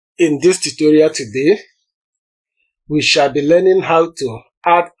In this tutorial today, we shall be learning how to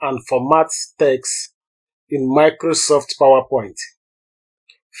add and format text in Microsoft PowerPoint.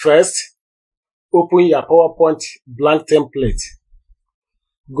 First, open your PowerPoint blank template.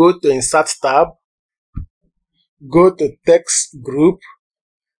 Go to Insert tab, go to Text Group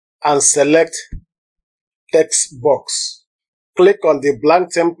and select Text Box. Click on the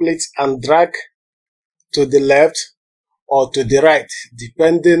blank template and drag to the left or to the right,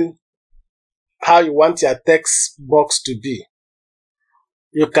 depending how you want your text box to be.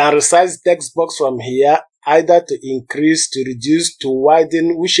 You can resize text box from here, either to increase, to reduce, to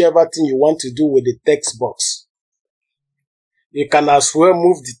widen, whichever thing you want to do with the text box. You can as well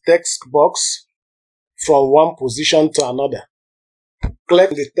move the text box from one position to another.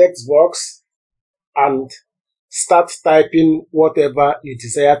 Click the text box and start typing whatever you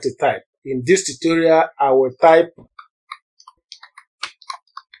desire to type. In this tutorial, I will type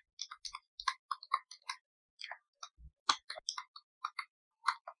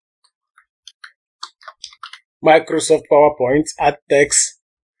Microsoft PowerPoint, add text,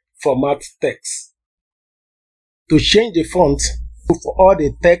 format text. To change the font for all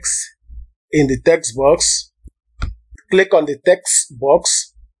the text in the text box, click on the text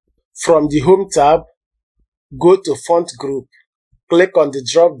box. From the Home tab, go to Font Group. Click on the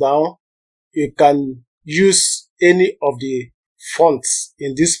drop down. You can use any of the fonts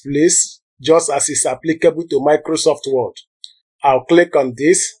in this place, just as is applicable to Microsoft Word. I'll click on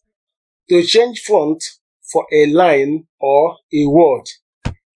this. To change font for a line or a word,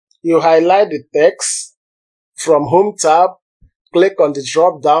 you highlight the text. From Home tab, click on the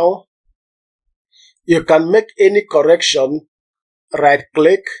drop down. You can make any correction, right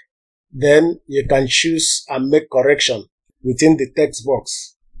click, then you can choose and make correction within the text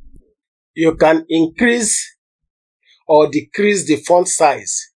box. You can increase or decrease the font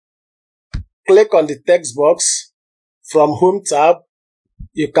size. Click on the text box. From Home tab,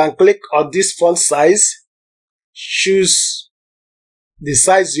 you can click on this font size, choose the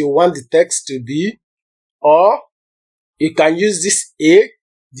size you want the text to be, or you can use this A,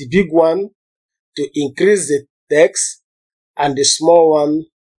 the big one, to increase the text and the small one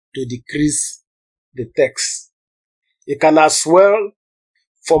to decrease the text. You can as well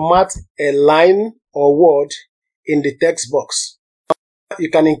format a line or word in the text box. You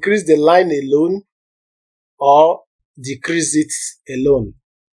can increase the line alone or decrease it alone.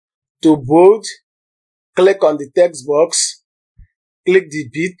 To bold, click on the text box, click the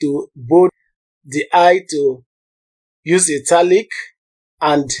B to bold, the I to use italic,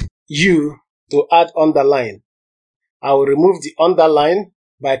 and U to add underline. I will remove the underline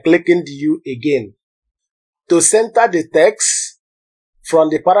by clicking the U again. To center the text, from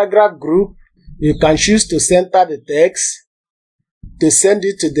the paragraph group, you can choose to center the text, to send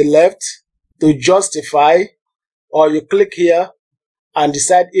it to the left, to justify, or you click here and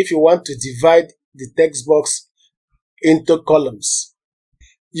decide if you want to divide the text box into columns.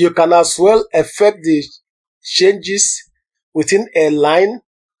 You can as well effect the changes within a line,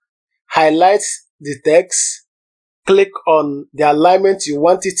 highlight the text, click on the alignment you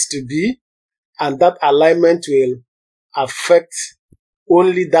want it to be, and that alignment will affect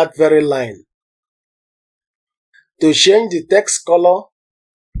only that very line. To change the text color,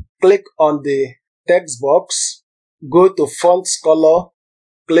 click on the text box, go to Font Color,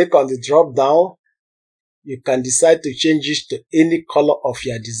 click on the drop down. You can decide to change it to any color of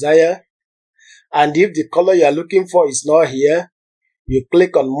your desire. And if the color you are looking for is not here, you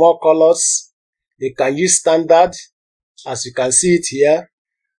click on More Colors. You can use Standard, as you can see it here,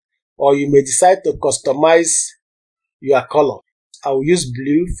 or you may decide to customize your color. I will use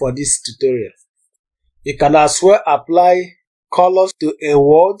blue for this tutorial. You can as well apply colors to a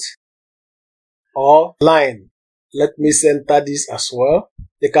word or line. Let me center this as well.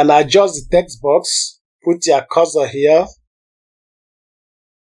 You can adjust the text box, put your cursor here.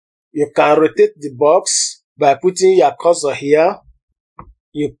 You can rotate the box by putting your cursor here.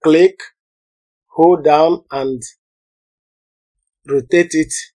 You click, hold down and rotate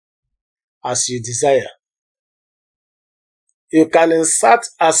it as you desire. You can insert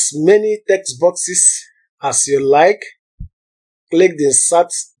as many text boxes as you like. Click the Insert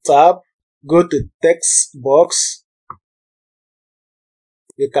tab, go to Text Box.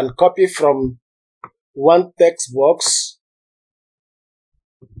 You can copy from one text box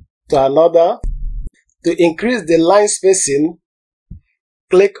to another. To increase the line spacing,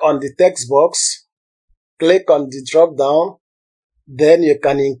 click on the text box, click on the drop down, then you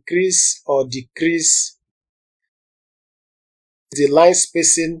can increase or decrease the line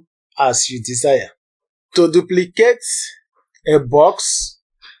spacing as you desire. To duplicate a box,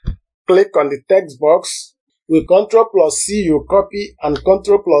 click on the text box. With Ctrl+C you copy and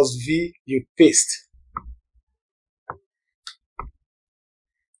Ctrl+V you paste.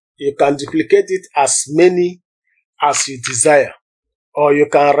 You can duplicate it as many as you desire, or you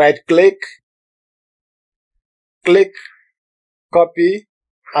can right click, click, copy,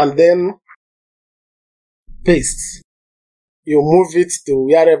 and then paste. You move it to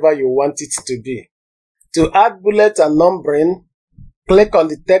wherever you want it to be. To add bullet and numbering, click on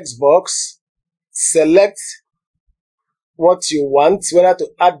the text box, select what you want, whether to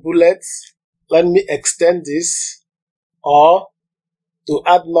add bullets, let me extend this, or to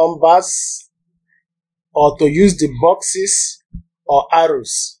add numbers, or to use the boxes or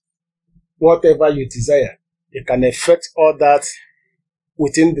arrows, whatever you desire. You can effect all that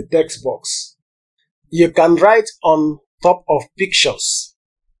within the text box. You can write on top of pictures.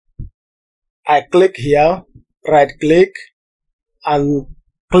 I click here, right click, and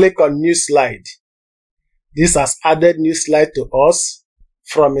click on new slide. This has added new slide to us.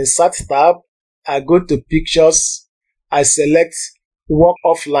 From Insert tab, I go to Pictures. I select Work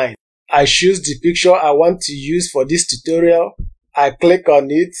Offline. I choose the picture I want to use for this tutorial. I click on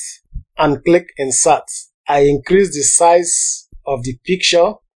it and click Insert. I increase the size of the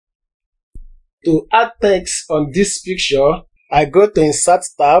picture. To add text on this picture, I go to Insert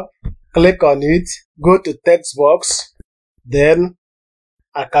tab, click on it, go to Text Box. Then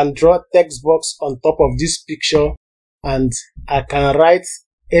I can draw text box on top of this picture and I can write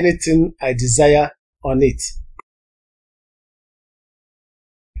anything I desire on it.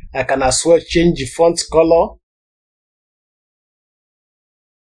 I can as well change the font color,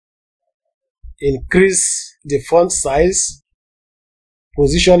 increase the font size,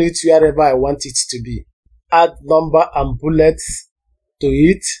 position it wherever I want it to be, add number and bullets to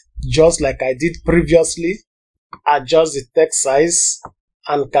it just like I did previously, adjust the text size,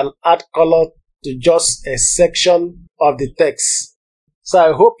 and can add color to just a section of the text. So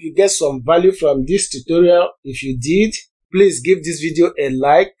I hope you get some value from this tutorial. If you did, please give this video a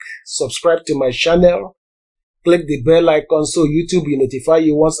like, subscribe to my channel, click the bell icon so YouTube will notify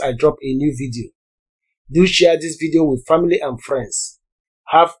you once I drop a new video. Do share this video with family and friends.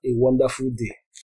 Have a wonderful day.